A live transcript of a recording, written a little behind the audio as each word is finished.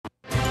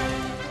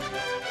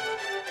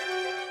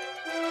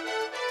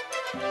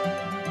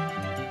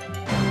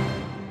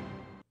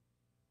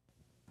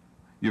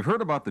You've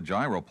heard about the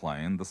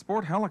gyroplane, the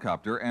sport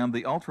helicopter, and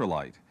the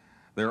ultralight.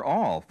 They're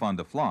all fun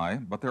to fly,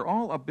 but they're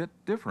all a bit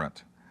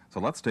different. So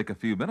let's take a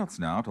few minutes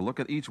now to look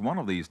at each one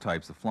of these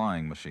types of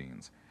flying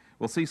machines.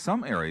 We'll see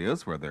some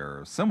areas where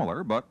they're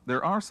similar, but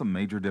there are some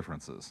major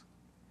differences.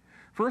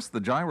 First,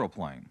 the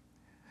gyroplane.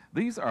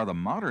 These are the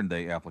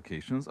modern-day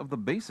applications of the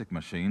basic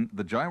machine,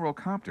 the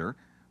gyrocopter,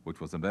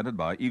 which was invented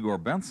by Igor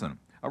Benson,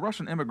 a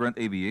Russian immigrant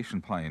aviation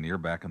pioneer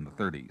back in the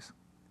 30s.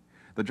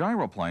 The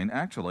gyroplane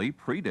actually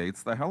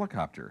predates the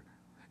helicopter.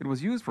 It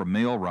was used for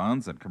mail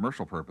runs and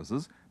commercial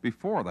purposes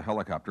before the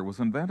helicopter was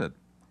invented.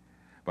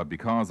 But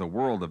because of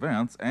world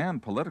events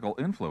and political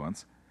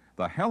influence,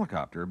 the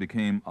helicopter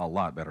became a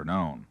lot better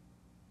known.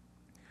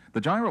 The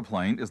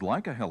gyroplane is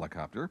like a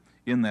helicopter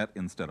in that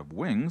instead of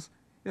wings,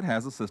 it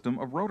has a system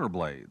of rotor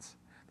blades.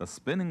 The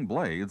spinning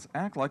blades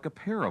act like a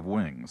pair of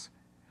wings.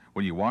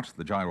 When you watch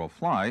the gyro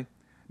fly,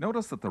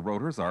 notice that the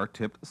rotors are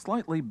tipped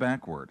slightly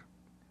backward.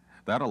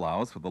 That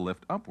allows for the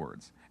lift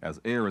upwards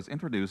as air is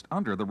introduced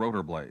under the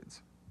rotor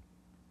blades.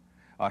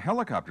 A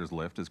helicopter's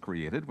lift is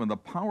created when the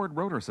powered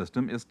rotor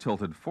system is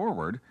tilted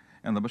forward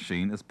and the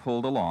machine is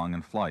pulled along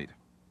in flight.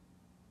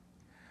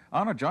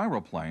 On a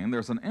gyroplane,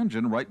 there's an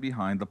engine right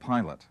behind the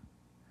pilot.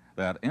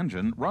 That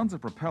engine runs a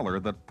propeller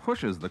that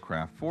pushes the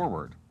craft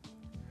forward.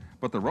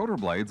 But the rotor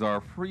blades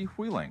are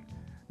freewheeling,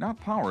 not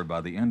powered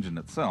by the engine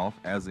itself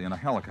as in a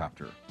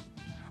helicopter.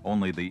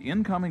 Only the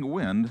incoming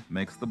wind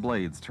makes the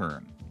blades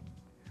turn.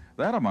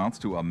 That amounts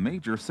to a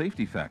major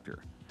safety factor,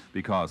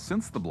 because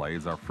since the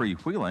blades are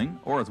freewheeling,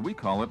 or as we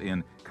call it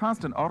in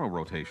constant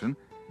auto-rotation,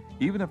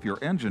 even if your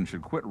engine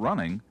should quit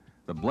running,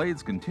 the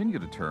blades continue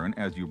to turn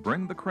as you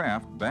bring the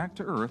craft back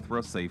to Earth for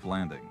a safe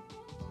landing.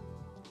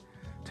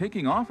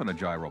 Taking off in a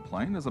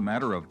gyroplane is a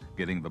matter of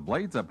getting the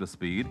blades up to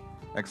speed,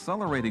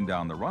 accelerating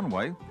down the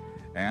runway,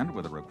 and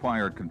with the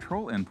required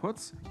control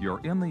inputs,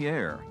 you're in the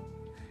air.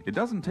 It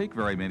doesn't take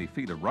very many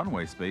feet of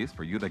runway space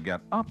for you to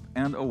get up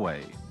and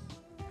away.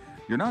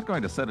 You're not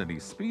going to set any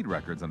speed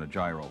records in a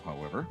gyro,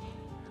 however.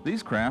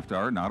 These craft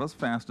are not as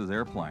fast as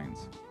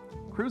airplanes.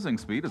 Cruising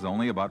speed is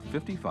only about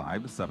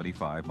 55 to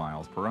 75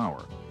 miles per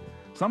hour.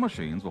 Some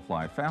machines will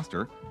fly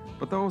faster,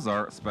 but those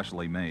are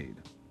specially made.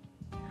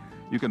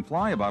 You can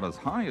fly about as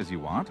high as you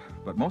want,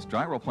 but most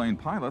gyroplane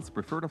pilots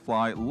prefer to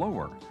fly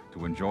lower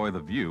to enjoy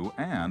the view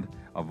and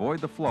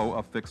avoid the flow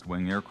of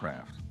fixed-wing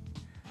aircraft.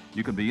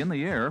 You can be in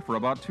the air for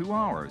about 2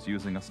 hours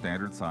using a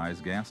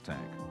standard-sized gas tank.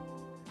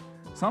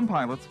 Some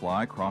pilots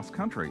fly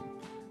cross-country,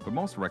 but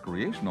most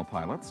recreational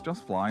pilots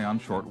just fly on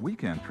short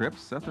weekend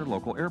trips at their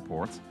local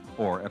airports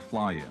or at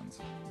fly-ins.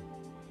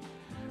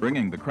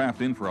 Bringing the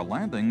craft in for a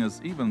landing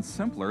is even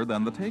simpler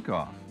than the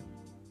takeoff.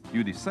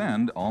 You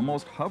descend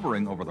almost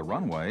hovering over the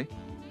runway,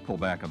 pull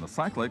back on the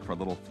cyclic for a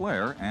little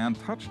flare, and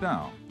touch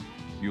down.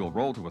 You'll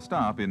roll to a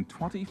stop in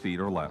 20 feet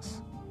or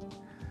less.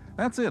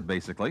 That's it,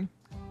 basically.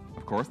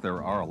 Of course,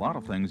 there are a lot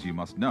of things you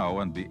must know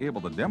and be able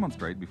to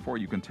demonstrate before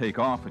you can take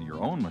off in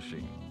your own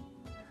machine.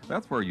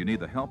 That's where you need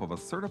the help of a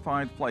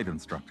certified flight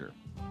instructor.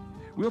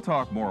 We'll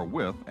talk more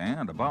with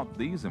and about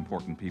these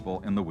important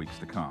people in the weeks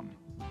to come.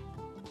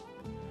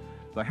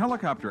 The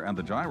helicopter and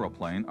the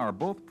gyroplane are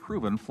both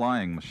proven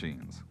flying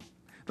machines.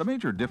 The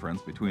major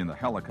difference between the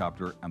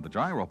helicopter and the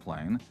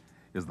gyroplane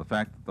is the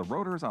fact that the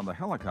rotors on the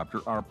helicopter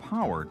are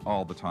powered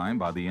all the time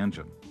by the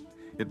engine.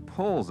 It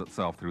pulls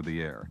itself through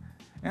the air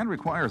and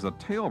requires a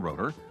tail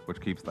rotor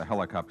which keeps the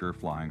helicopter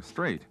flying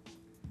straight.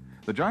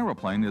 The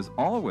gyroplane is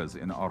always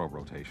in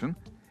auto-rotation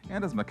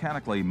and is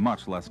mechanically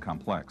much less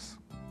complex.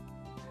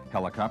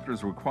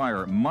 Helicopters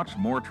require much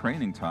more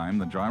training time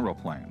than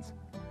gyroplanes.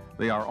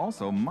 They are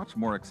also much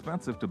more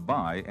expensive to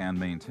buy and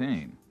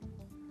maintain.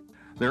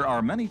 There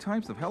are many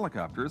types of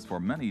helicopters for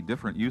many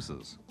different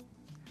uses.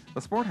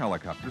 The sport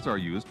helicopters are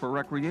used for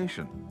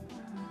recreation.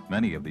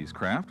 Many of these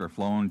craft are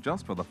flown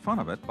just for the fun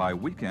of it by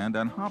weekend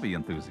and hobby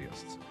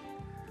enthusiasts.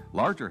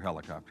 Larger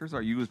helicopters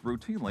are used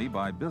routinely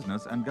by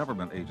business and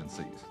government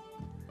agencies.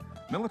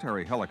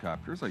 Military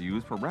helicopters are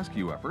used for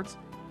rescue efforts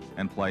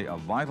and play a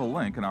vital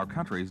link in our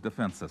country's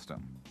defense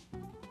system.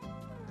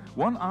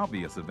 One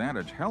obvious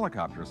advantage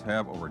helicopters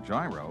have over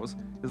gyros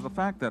is the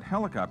fact that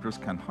helicopters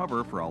can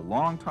hover for a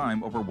long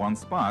time over one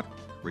spot,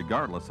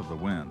 regardless of the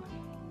wind.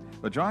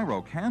 The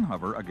gyro can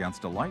hover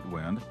against a light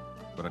wind,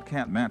 but it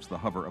can't match the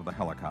hover of the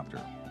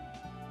helicopter.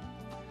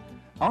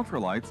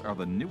 Ultralights are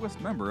the newest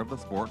member of the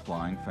sport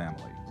flying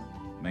family.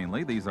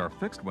 Mainly, these are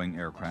fixed-wing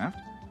aircraft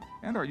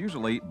and are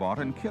usually bought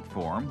in kit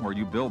form where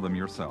you build them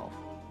yourself.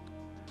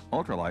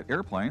 Ultralight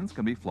airplanes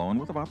can be flown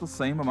with about the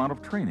same amount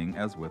of training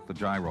as with the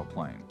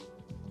gyroplane.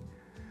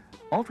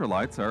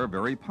 Ultralights are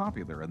very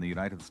popular in the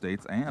United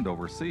States and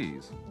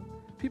overseas.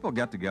 People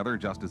get together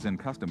just as in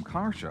custom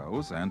car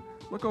shows and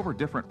look over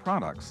different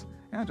products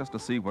and just to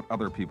see what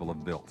other people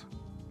have built.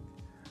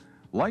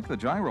 Like the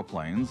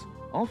gyroplanes,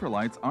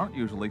 ultralights aren't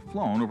usually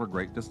flown over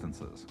great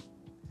distances.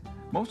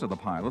 Most of the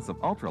pilots of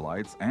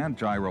ultralights and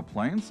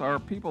gyroplanes are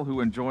people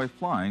who enjoy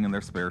flying in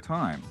their spare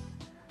time.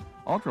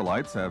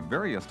 Ultralights have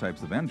various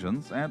types of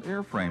engines and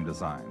airframe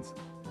designs.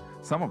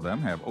 Some of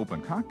them have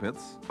open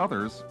cockpits,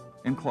 others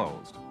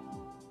enclosed.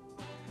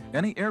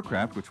 Any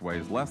aircraft which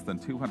weighs less than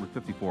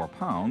 254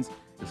 pounds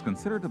is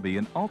considered to be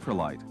an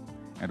ultralight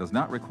and does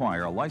not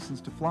require a license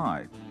to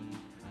fly.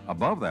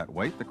 Above that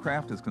weight, the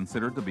craft is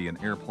considered to be an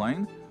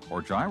airplane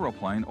or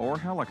gyroplane or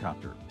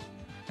helicopter,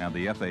 and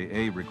the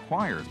FAA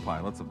requires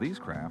pilots of these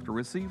craft to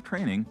receive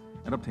training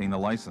and obtain a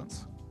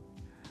license.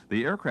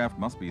 The aircraft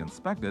must be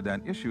inspected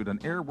and issued an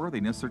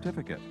airworthiness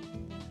certificate.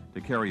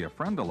 To carry a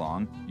friend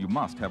along, you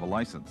must have a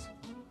license.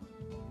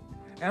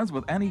 As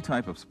with any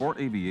type of sport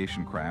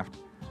aviation craft,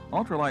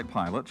 ultralight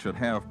pilots should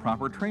have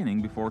proper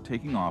training before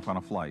taking off on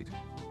a flight.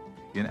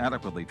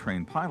 Inadequately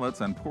trained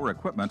pilots and poor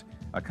equipment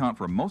account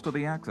for most of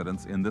the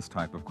accidents in this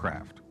type of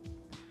craft.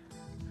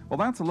 Well,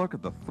 that's a look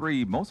at the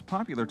three most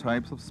popular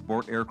types of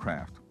sport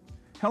aircraft: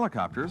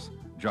 helicopters,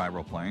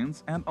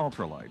 gyroplanes, and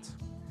ultralights.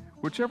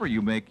 Whichever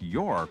you make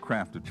your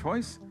craft of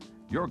choice,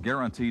 you're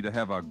guaranteed to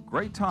have a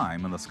great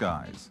time in the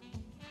skies.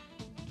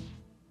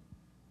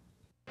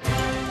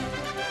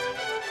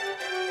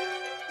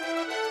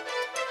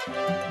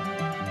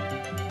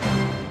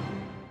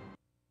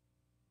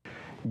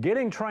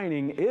 Getting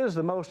training is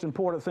the most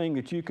important thing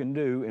that you can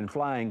do in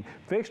flying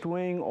fixed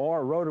wing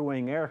or rotor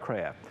wing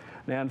aircraft.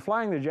 Now, in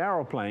flying the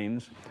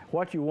gyroplanes,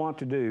 what you want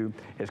to do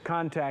is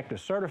contact a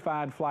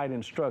certified flight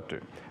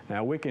instructor.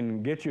 Now, we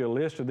can get you a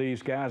list of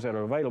these guys that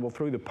are available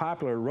through the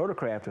popular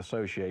Rotorcraft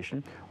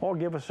Association, or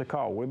give us a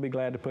call. We'll be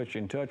glad to put you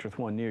in touch with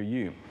one near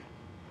you.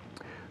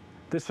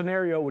 This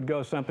scenario would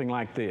go something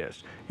like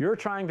this. You're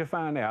trying to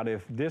find out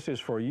if this is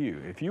for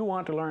you. If you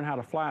want to learn how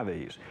to fly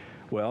these,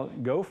 well,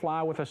 go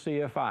fly with a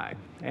CFI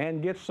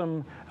and get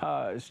some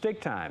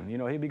stick time. You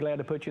know, he'd be glad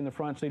to put you in the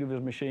front seat of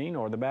his machine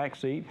or the back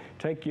seat,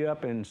 take you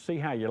up and see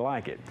how you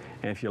like it.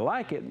 And if you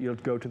like it, you'll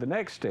go to the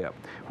next step,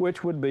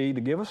 which would be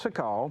to give us a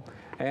call,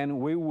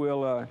 and we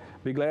will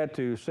be glad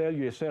to sell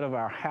you a set of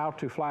our How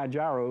to Fly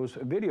Gyros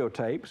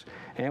videotapes.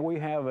 And we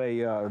have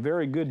a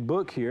very good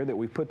book here that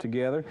we put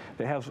together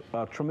that has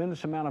a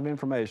tremendous amount of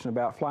information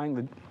about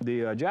flying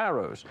the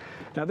gyros.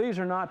 Now, these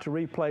are not to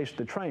replace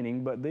the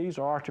training, but these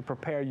are to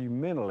prepare you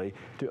mentally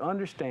to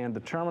understand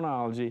the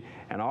terminology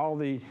and all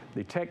the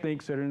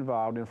techniques that are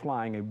involved in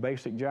flying a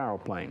basic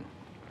gyroplane.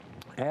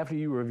 After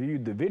you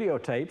reviewed the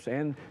videotapes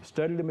and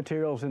studied the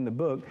materials in the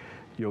book,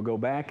 you'll go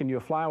back and you'll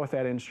fly with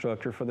that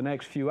instructor for the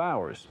next few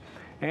hours.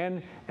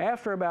 And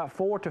after about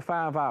 4 to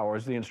 5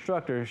 hours, the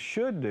instructor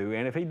should do,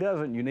 and if he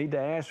doesn't, you need to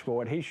ask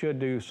for it, he should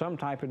do some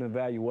type of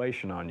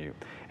evaluation on you.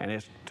 And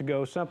it's to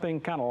go something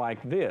kind of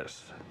like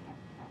this.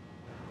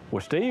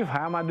 Well, Steve,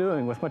 how am I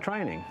doing with my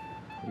training?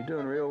 You're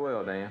doing real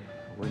well, Dan.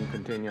 We can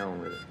continue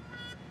on with it.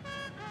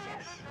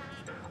 Yes.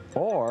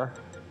 Or,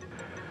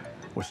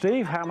 well,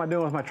 Steve, how am I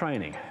doing with my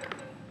training?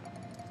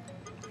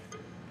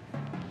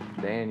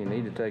 Dan, you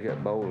need to take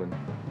up bowling.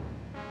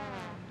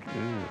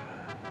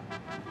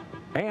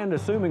 And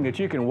assuming that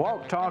you can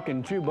walk, talk,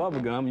 and chew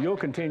bubblegum, you'll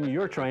continue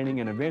your training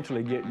and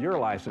eventually get your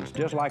license,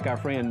 just like our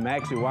friend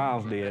Maxie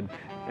Wiles did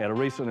at a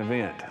recent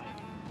event.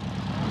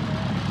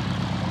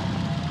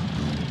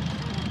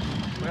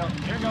 Well,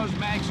 here goes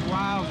Maxie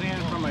Wiles in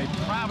from a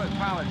private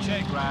pilot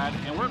check ride,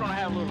 and we're going to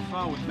have a little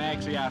fun with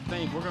Maxie, I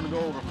think. We're going to go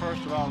over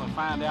first of all and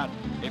find out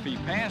if he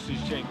passed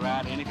his check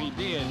ride, and if he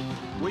did,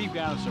 we've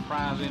got a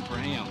surprise in for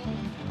him.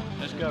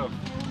 Let's go.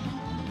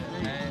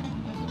 And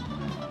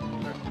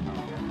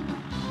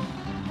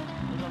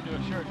we're going to do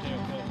a shirt tail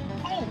cut.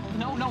 Oh,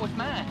 no, it's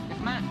mine. It's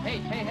mine. Hey,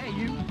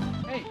 you.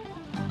 Hey.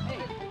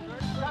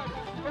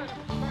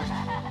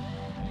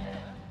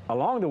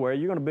 Along the way,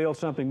 you're going to build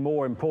something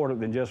more important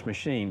than just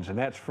machines, and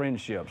that's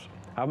friendships.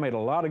 I've made a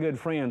lot of good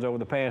friends over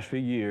the past few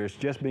years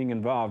just being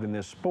involved in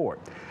this sport.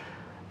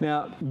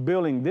 Now,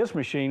 building this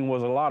machine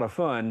was a lot of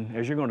fun,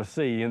 as you're going to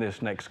see in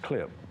this next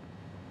clip.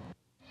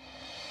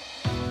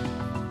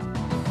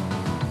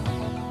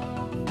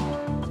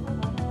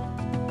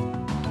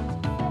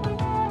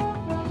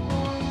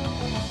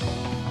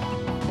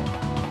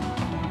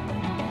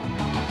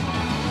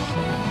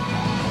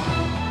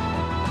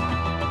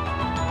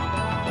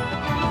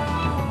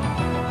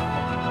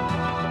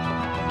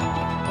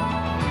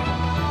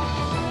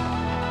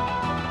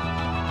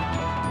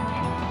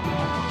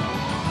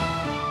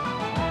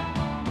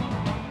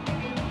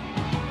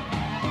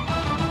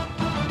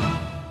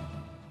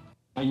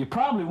 You're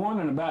probably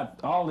wondering about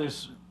all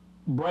this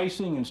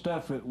bracing and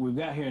stuff that we've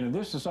got here. Now,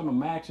 this is some of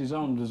Max's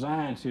own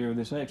designs here,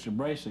 this extra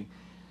bracing.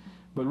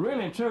 But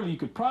really and truly, you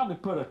could probably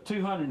put a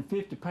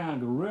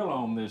 250-pound gorilla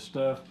on this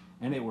stuff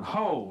and it would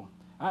hold.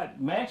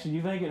 Max, do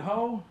you think it'd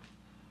hold?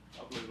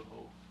 I believe it'll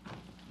hold.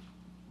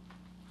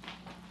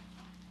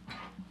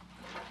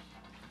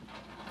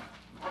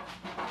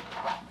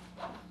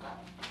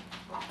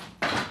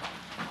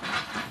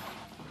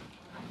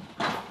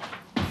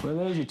 Well,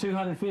 there's your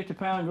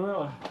 250-pound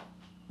gorilla.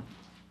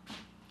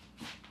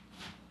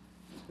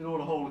 In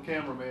order to hold the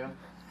camera, man.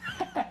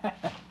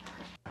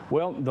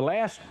 Well, the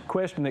last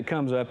question that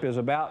comes up is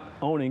about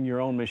owning your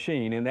own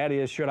machine, and that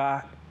is, should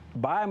I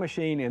buy a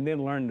machine and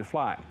then learn to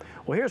fly?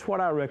 Well, here's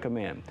what I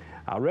recommend.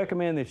 I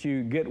recommend that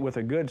you get with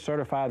a good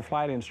certified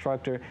flight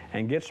instructor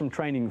and get some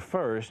training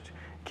first,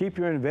 keep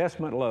your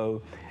investment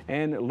low,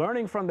 and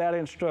learning from that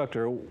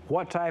instructor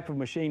what type of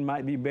machine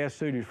might be best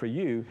suited for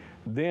you,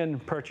 then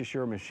purchase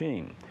your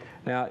machine.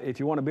 Now, if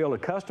you want to build a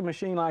custom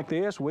machine like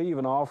this, we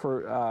even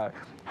offer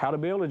how to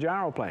build a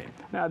gyroplane.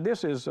 Now,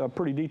 this is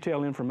pretty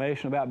detailed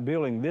information about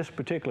building this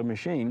particular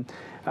machine,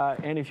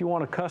 and if you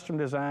want a custom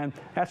design,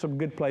 that's a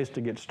good place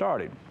to get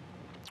started.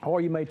 Or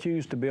you may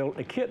choose to build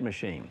a kit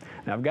machine.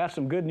 Now, I've got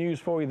some good news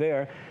for you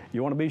there.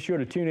 You want to be sure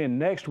to tune in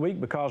next week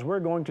because we're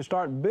going to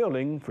start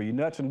building, for you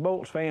nuts and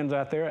bolts fans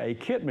out there, a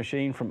kit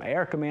machine from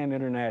Air Command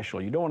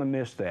International. You don't want to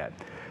miss that.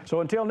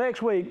 So until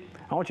next week,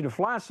 I want you to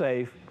fly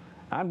safe.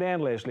 I'm Dan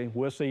Leslie.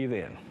 We'll see you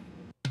then.